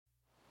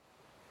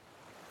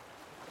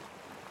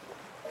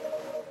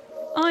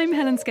I'm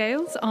Helen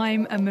Scales.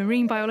 I'm a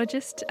marine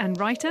biologist and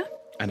writer.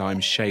 And I'm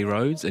Shay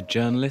Rhodes, a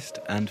journalist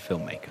and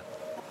filmmaker.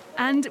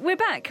 And we're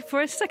back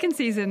for a second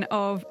season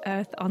of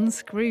Earth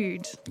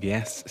Unscrewed.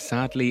 Yes,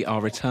 sadly,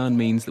 our return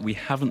means that we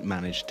haven't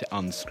managed to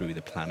unscrew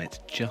the planet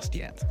just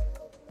yet.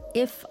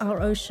 If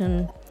our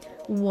ocean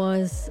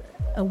was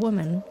a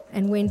woman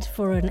and went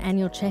for an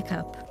annual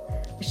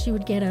checkup, she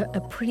would get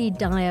a pretty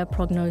dire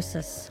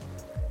prognosis.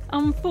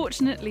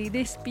 Unfortunately,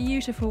 this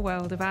beautiful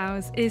world of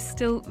ours is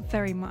still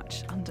very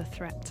much under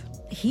threat.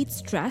 Heat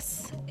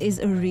stress is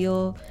a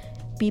real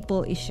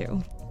people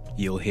issue.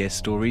 You'll hear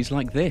stories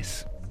like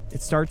this.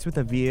 It starts with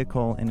a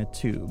vehicle in a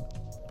tube.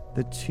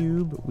 The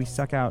tube, we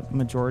suck out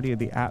majority of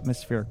the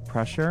atmospheric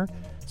pressure,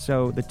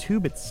 so the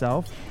tube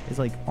itself is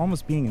like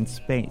almost being in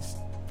space.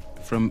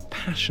 From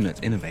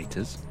passionate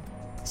innovators.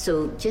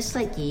 So just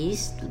like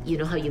yeast, you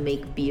know how you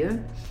make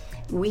beer?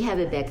 We have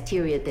a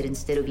bacteria that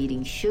instead of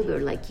eating sugar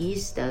like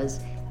yeast does,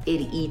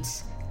 it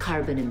eats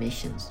carbon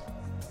emissions.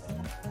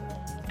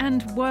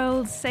 And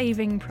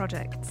world-saving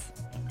projects.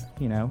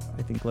 You know,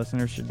 I think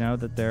listeners should know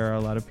that there are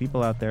a lot of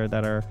people out there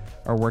that are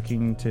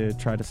working to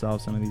try to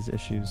solve some of these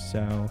issues.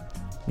 So,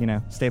 you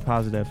know, stay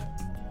positive.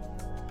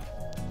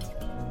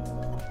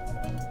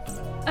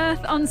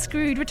 Earth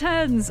Unscrewed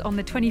returns on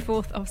the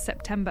 24th of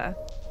September.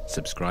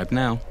 Subscribe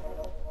now.